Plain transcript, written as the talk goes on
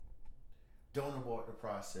Don't abort the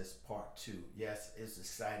process, part 2. Yes, it's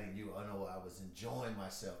exciting. I know I was enjoying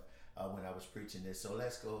myself when I was preaching this. So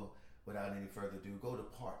let's go, without any further ado, go to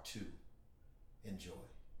part 2. Enjoy.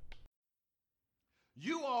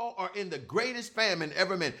 You all are in the greatest famine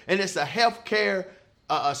ever been, and it's a healthcare,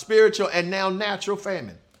 spiritual, and now natural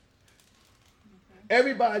famine.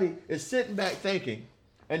 Everybody is sitting back thinking,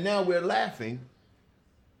 and now we're laughing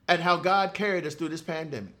at how God carried us through this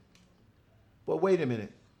pandemic. But wait a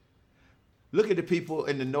minute. Look at the people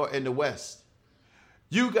in the north, in the west.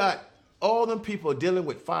 You got all them people dealing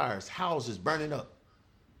with fires, houses burning up.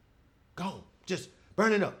 Gone, just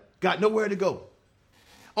burning up. Got nowhere to go.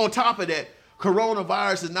 On top of that,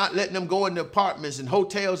 coronavirus is not letting them go into apartments and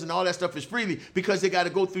hotels and all that stuff is freely because they got to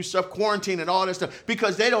go through self-quarantine and all that stuff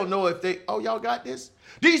because they don't know if y'all got this?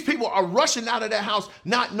 These people are rushing out of their house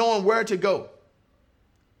not knowing where to go.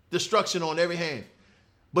 Destruction on every hand.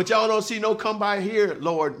 But y'all don't see no come by here,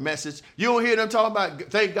 Lord, message. You don't hear them talking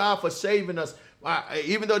about, thank God for saving us.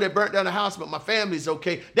 Even though they burnt down the house, but my family's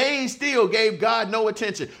okay. They ain't still gave God no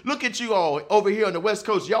attention. Look at you all over here on the West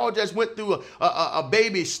Coast. Y'all just went through a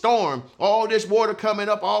baby storm. All this water coming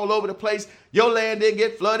up all over the place. Your land didn't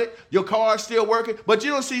get flooded. Your car's still working. But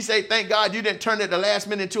you don't say, thank God you didn't turn it the last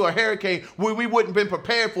minute into a hurricane where we wouldn't have been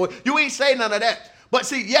prepared for it. You ain't say none of that.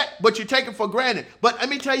 But but you take it for granted. But let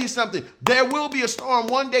me tell you something. There will be a storm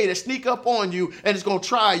one day that sneak up on you and it's going to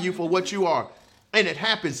try you for what you are. And it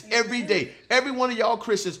happens every day. Every one of y'all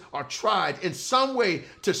Christians are tried in some way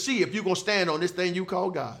to see if you're going to stand on this thing you call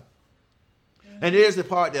God. And here's the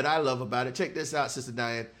part that I love about it. Check this out, Sister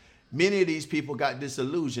Diane. Many of these people got this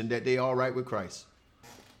illusion that they all right with Christ.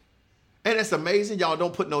 And it's amazing. Y'all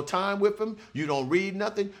don't put no time with them. You don't read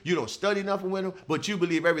nothing. You don't study nothing with them. But you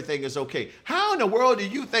believe everything is okay. How in the world do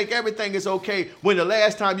you think everything is okay when the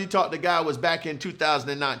last time you talked to God was back in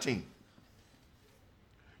 2019?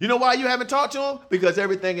 You know why you haven't talked to him? Because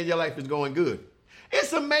everything in your life is going good.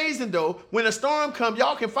 It's amazing, though, when a storm comes,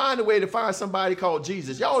 y'all can find a way to find somebody called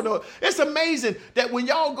Jesus. Y'all know, it's amazing that when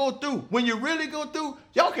y'all go through, when you really go through,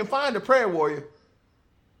 y'all can find a prayer warrior.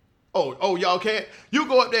 Oh, y'all can't? You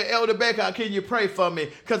go up there, Elder Becker, can you pray for me?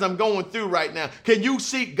 Because I'm going through right now. Can you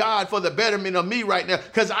seek God for the betterment of me right now?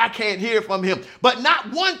 Because I can't hear from him. But not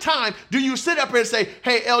one time do you sit up here and say,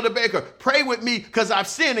 hey, Elder Baker, pray with me because I've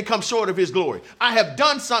sinned and come short of his glory. I have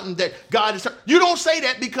done something that God is. You don't say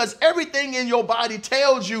that because everything in your body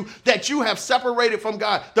tells you that you have separated from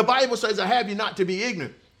God. The Bible says, I have you not to be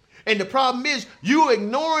ignorant. And the problem is you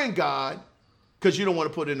ignoring God because you don't want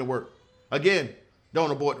to put in the work. Again, don't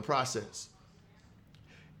abort the process.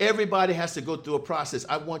 Everybody has to go through a process.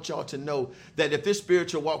 I want y'all to know that if this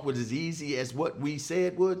spiritual walk was as easy as what we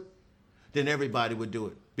said would, then everybody would do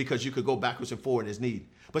it because you could go backwards and forward as need.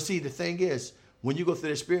 But see, the thing is, when you go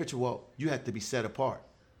through the spiritual walk, you have to be set apart.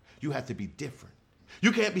 You have to be different.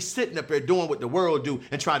 You can't be sitting up there doing what the world do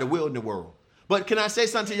and try to will in the world. But can I say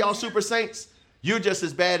something to y'all super saints? You're just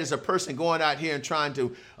as bad as a person going out here and trying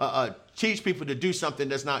to teach people to do something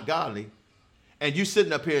that's not godly. And you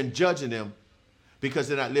sitting up here and judging them because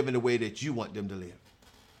they're not living the way that you want them to live.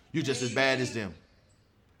 You're just as bad as them.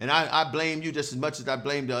 And I blame you just as much as I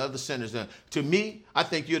blame the other sinners. To me, I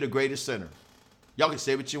think you're the greatest sinner. Y'all can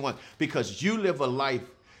say what you want because you live a life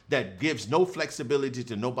that gives no flexibility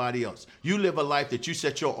to nobody else. You live a life that you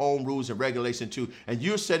set your own rules and regulations to, and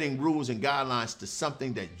you're setting rules and guidelines to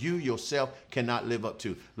something that you yourself cannot live up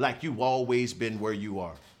to, like you've always been where you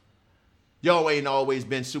are. Y'all ain't always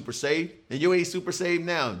been super saved, and you ain't super saved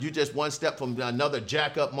now. You just one step from another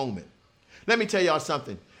jack-up moment. Let me tell y'all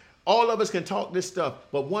something. All of us can talk this stuff,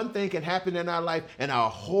 but one thing can happen in our life, and our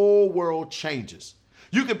whole world changes.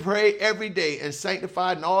 You can pray every day and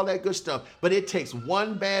sanctified and all that good stuff, but it takes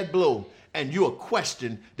one bad blow, and you'll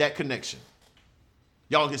question that connection.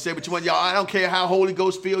 Y'all can say what you want. Y'all, I don't care how Holy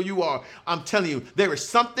Ghost filled you are. I'm telling you, there is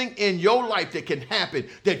something in your life that can happen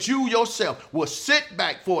that you yourself will sit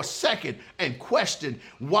back for a second and question,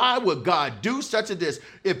 why would God do such a this?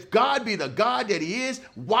 If God be the God that he is,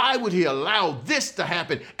 why would he allow this to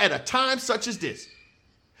happen at a time such as this?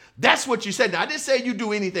 That's what you said. Now, I didn't say you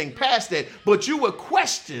do anything past that, but you will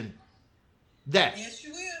question that. Yes,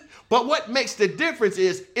 you will. But what makes the difference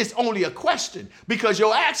is it's only a question because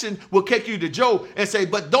your action will take you to Job and say,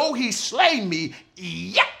 but though he slay me,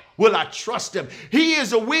 yet will I trust him. He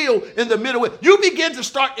is a wheel in the middle. You begin to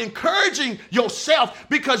start encouraging yourself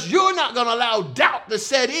because you're not going to allow doubt to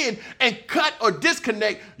set in and cut or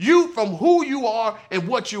disconnect you from who you are and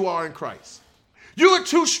what you are in Christ. You are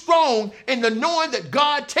too strong in the knowing that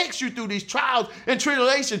God takes you through these trials and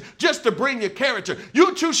tribulations just to bring your character.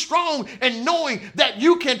 You're too strong in knowing that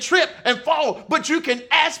you can trip and fall, but you can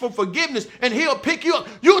ask for forgiveness and he'll pick you up.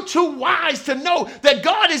 You're too wise to know that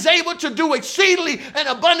God is able to do exceedingly and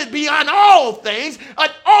abundant beyond all things.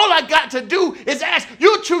 And all I got to do is ask.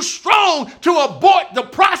 You're too strong to abort the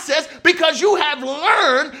process because you have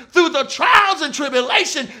learned through the trials and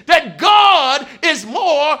tribulation that God is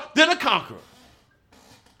more than a conqueror.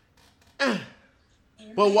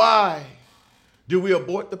 But why do we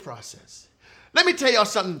abort the process? Let me tell y'all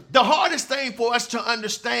something. The hardest thing for us to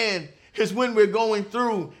understand is when we're going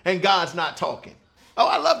through and God's not talking. Oh,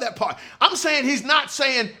 I love that part. I'm saying he's not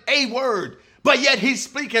saying a word, but yet he's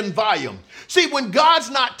speaking volume. See, when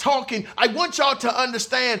God's not talking, I want y'all to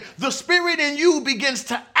understand the spirit in you begins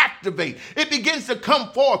to activate. It begins to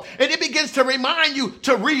come forth, and it begins to remind you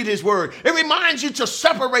to read his word. It reminds you to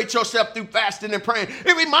separate yourself through fasting and praying.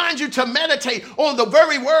 It reminds you to meditate on the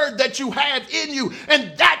very word that you have in you,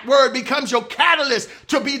 and that word becomes your catalyst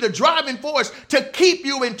to be the driving force to keep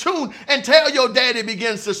you in tune until your daddy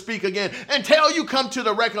begins to speak again, until you come to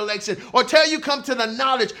the recollection or till you come to the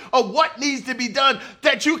knowledge of what needs to be done,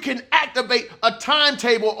 that you can activate a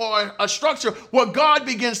timetable or a structure where God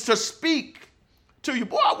begins to speak to you.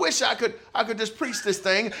 Boy, I wish I could just preach this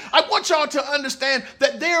thing. I want y'all to understand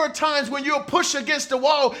that there are times when you're pushed against the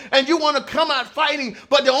wall and you want to come out fighting,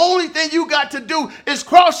 but the only thing you got to do is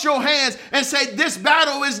cross your hands and say, this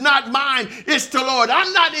battle is not mine, it's the Lord.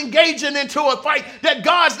 I'm not engaging into a fight that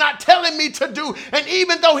God's not telling me to do. And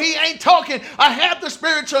even though he ain't talking, I have the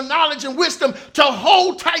spiritual knowledge and wisdom to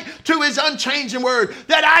hold tight to his unchanging word,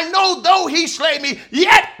 that I know though he slay me,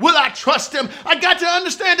 yet will I trust him. I got to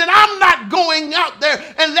understand that I'm not going out there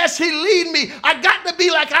unless he lead me. I got to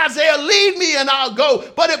be like Isaiah, lead me and I'll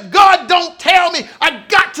go. But if God don't tell me, I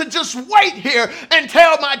got to just wait here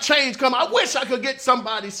until my change come. I wish I could get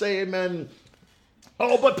somebody say amen.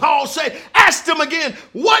 Oh, but Paul said, ask them again,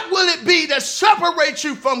 what will it be that separates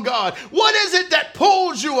you from God? What is it that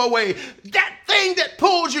pulls you away? That thing that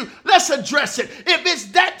pulls you, let's address it. If it's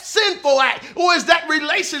that sinful act, or is that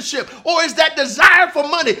relationship, or is that desire for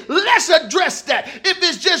money, let's address that. If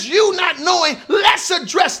it's just you not knowing, let's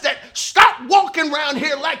address that. Stop walking around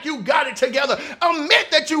here like you got it together. Admit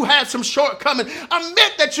that you have some shortcomings.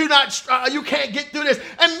 Admit that you can't get through this.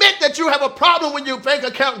 Admit that you have a problem when your bank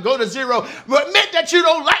account go to zero. Admit that you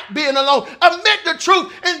don't like being alone. Admit the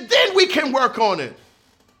truth, and then we can work on it.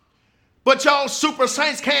 But y'all super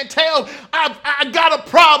saints can't tell. I got a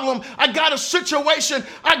problem. I got a situation.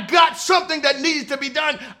 I got something that needs to be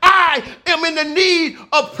done. I am in the need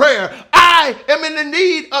of prayer. I am in the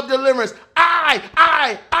need of deliverance.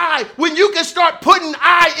 I. When you can start putting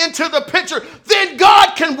I into the picture, then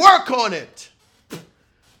God can work on it.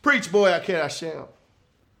 Preach, boy, I shall.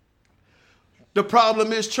 The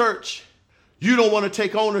problem is, church, you don't want to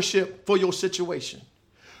take ownership for your situation.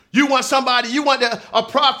 You want somebody, you want a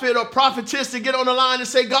prophet or prophetess to get on the line and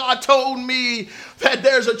say, God told me that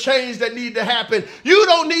there's a change that needs to happen. You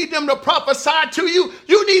don't need them to prophesy to you.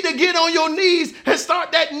 You need to get on your knees and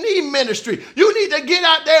start that knee ministry. You need to get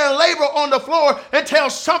out there and labor on the floor until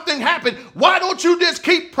something happens. Why don't you just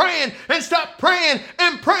keep praying and stop praying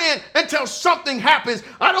and praying until something happens?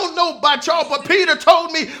 I don't know about y'all, but Peter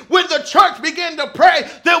told me when the church began to pray,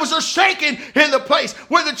 there was a shaking in the place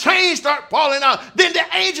where the chains start falling out. Then the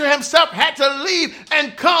angel himself had to leave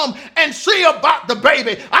and come and see about the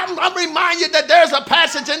baby. I'm reminding you that there's a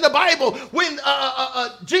passage in the Bible when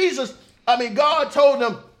God told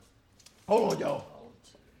them, hold on, y'all.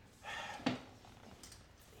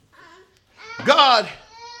 God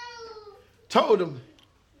told him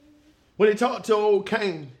when he talked to old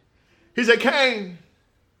Cain, he said, Cain,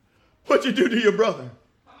 what'd you do to your brother?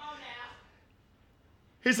 Come on now.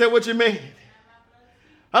 He said, what you mean?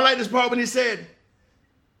 I like this part when he said,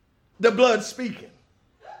 the blood speaking.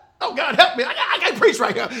 Oh, God, help me. I can't preach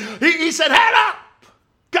right here. He said, hand up.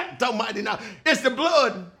 God almighty now. It's the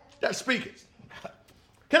blood that speaks.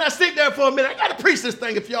 Can I stick there for a minute? I got to preach this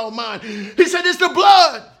thing if y'all mind. He said, it's the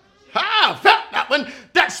blood. I felt that one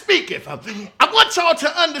that speaketh. I want y'all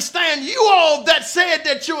to understand, you all that said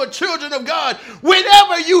that you are children of God,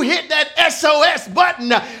 whenever you hit that SOS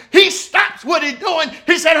button, he stops what he's doing.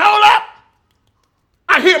 He said, hold up.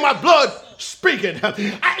 I hear my blood speaking.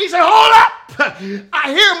 He said, hold up.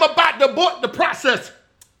 I hear him about to abort the process.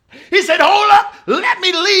 He said, hold up, let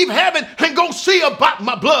me leave heaven and go see about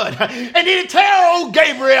my blood. And then he tell old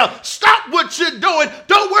Gabriel, stop what you're doing.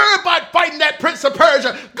 Don't worry about fighting that prince of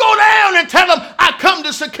Persia. Go down and tell him I come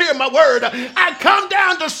to secure my word. I come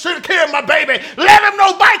down to secure my baby. Let him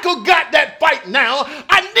know Michael got that fight now.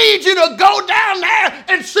 I need you to go down there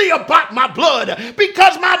and see about my blood,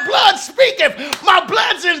 because my blood speaketh. My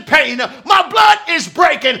blood's in pain. My blood is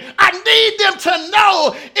breaking. I need them to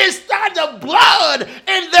know it's not the blood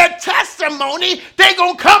and their testimony. They're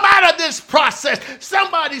going to come out of this process.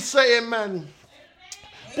 Somebody say amen.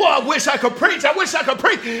 Boy, I wish I could preach. I wish I could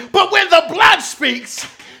preach. But when the blood speaks,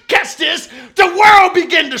 catch this, the world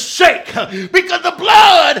begin to shake, because the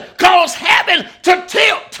blood caused heaven to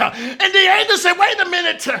tilt. And the angel said, wait a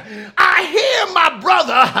minute, I hear my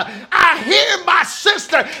brother, I hear my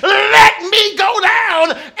sister, let me go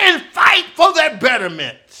down and fight for their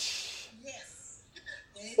betterment.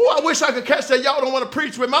 Oh, I wish I could catch that. Y'all don't want to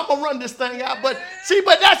preach with me. I'm going to run this thing out. But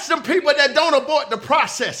that's some people that don't abort the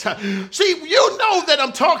process. See, you know that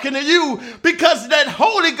I'm talking to you because that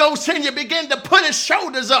Holy Ghost in you begin to put his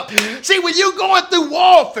shoulders up. See, when you're going through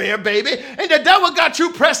warfare, baby, and the devil got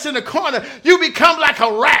you pressed in the corner, you become like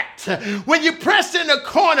a rat. When you press in the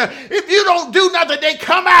corner, if you don't do nothing, they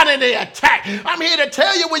come out and they attack. I'm here to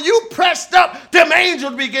tell you, when you pressed up, them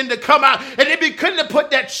angels begin to come out, and they begin to put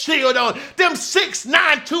that shield on. Them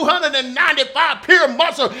 6'9", 295 pure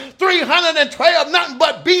muscle, 312, nothing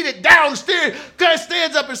but beat it down. God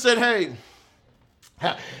stands up and said, hey,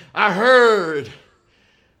 I heard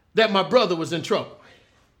that my brother was in trouble.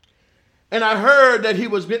 And I heard that he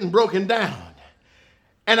was getting broken down.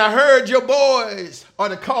 And I heard your boys are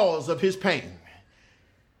the cause of his pain.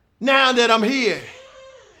 Now that I'm here,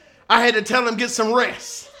 I had to tell him get some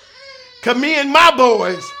rest. Because me and my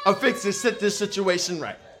boys are fixing to set this situation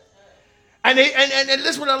right. And this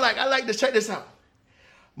is what I like. I like to check this out.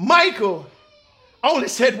 Michael only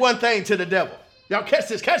said one thing to the devil. Y'all catch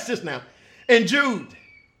this now. In Jude,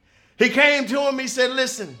 he came to him, he said,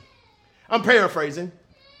 listen, I'm paraphrasing.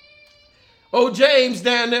 Oh, James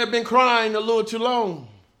down there been crying a little too long.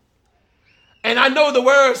 And I know the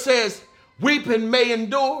word says, weeping may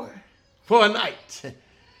endure for a night,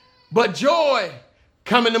 but joy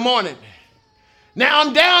come in the morning. Now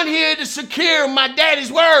I'm down here to secure my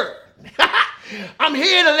daddy's word. I'm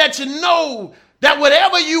here to let you know that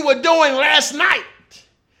whatever you were doing last night,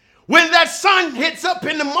 when that sun hits up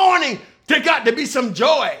in the morning, there got to be some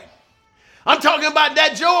joy. I'm talking about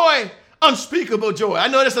that joy, unspeakable joy. I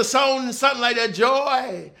know there's a song, something like that,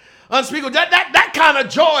 joy. Unspeakable, that kind of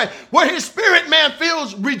joy where his spirit man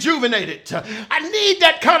feels rejuvenated. I need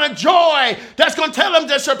that kind of joy that's going to tell him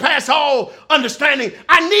to surpass all understanding.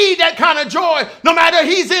 I need that kind of joy no matter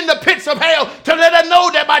he's in the pits of hell, to let him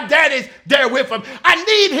know that my daddy's there with him. I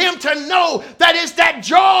need him to know that it's that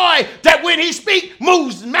joy that when he speaks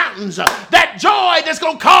moves mountains. That joy that's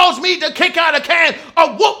going to cause me to kick out a can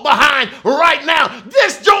or whoop behind right now.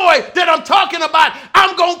 This joy that I'm talking about,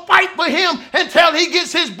 I'm going to fight for him until he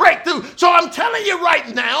gets his breakthrough. So I'm telling you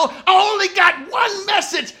right now, I only got one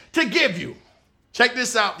message to give you. Check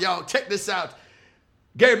this out, y'all. Check this out.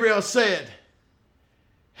 Gabriel said,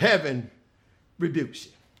 heaven rebukes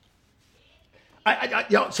you.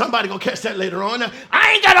 Y'all, somebody gonna catch that later on.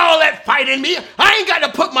 I ain't got all that fight in me. I ain't got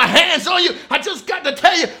to put my hands on you. I just got to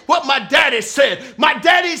tell you what my daddy said. My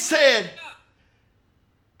daddy said,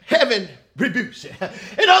 heaven rebukes you.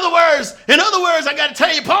 In other words, I got to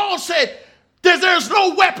tell you, Paul said, there's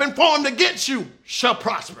no weapon formed against you shall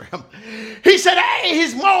prosper. He said, hey,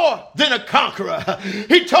 he's more than a conqueror.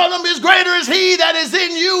 He told him, is greater is he that is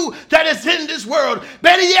in you that is in this world.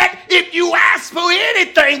 Better yet, if you ask for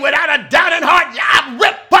anything without a doubting heart, I'll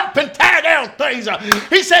rip up and tear down things.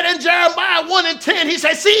 He said in Jeremiah 1:10, he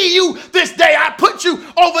said, see you this day, I put you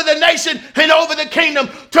over the nation and over the kingdom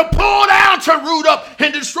to pull down, to root up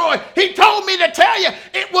and destroy. He told me to tell you,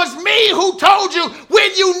 it was me who told you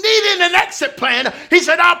when you needed an exit plan. He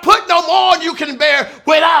said, I'll put no more than you can bear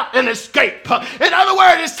without an escape. In other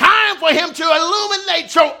words, it's time for him to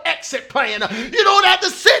illuminate your exit plan. You don't have to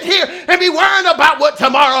sit here and be worrying about what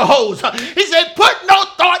tomorrow holds. He said, put no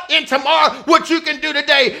thought in tomorrow what you can do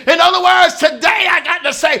today. In other words, today I got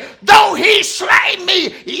to say, though he slay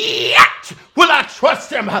me, yet will I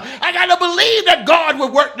trust him. I got to believe that God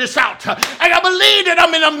will work this out. I got to believe that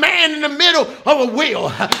I'm in a man in the middle of a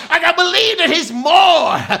wheel. I got to believe that he's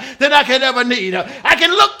more than I could ever need. I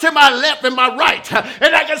can look to my left and my right,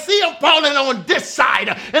 and I can see him falling on this side,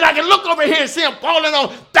 and I can look over here and see him falling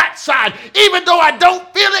on that side. Even though I don't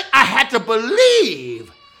feel it, I had to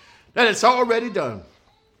believe that it's already done.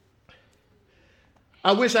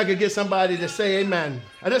 I wish I could get somebody to say amen.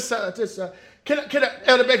 Can I,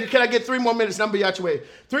 Elder Baker, can I get 3 more minutes? I'm going to be out your way.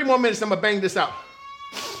 3 more minutes, I'm going to bang this out.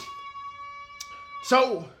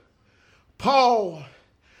 So, Paul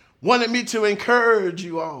wanted me to encourage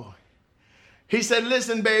you all. He said,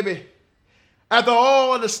 listen, baby, after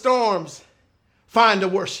all the storms, find the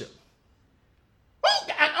worship.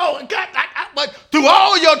 Oh, God, but through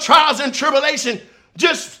all your trials and tribulation,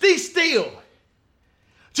 just be still.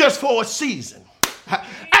 Just for a season.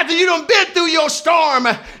 After you done been through your storm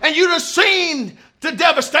and you done seen the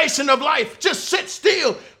devastation of life, just sit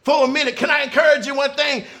still for a minute. Can I encourage you one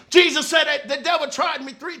thing? Jesus said that the devil tried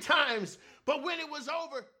me 3 times, but when it was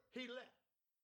over, he left.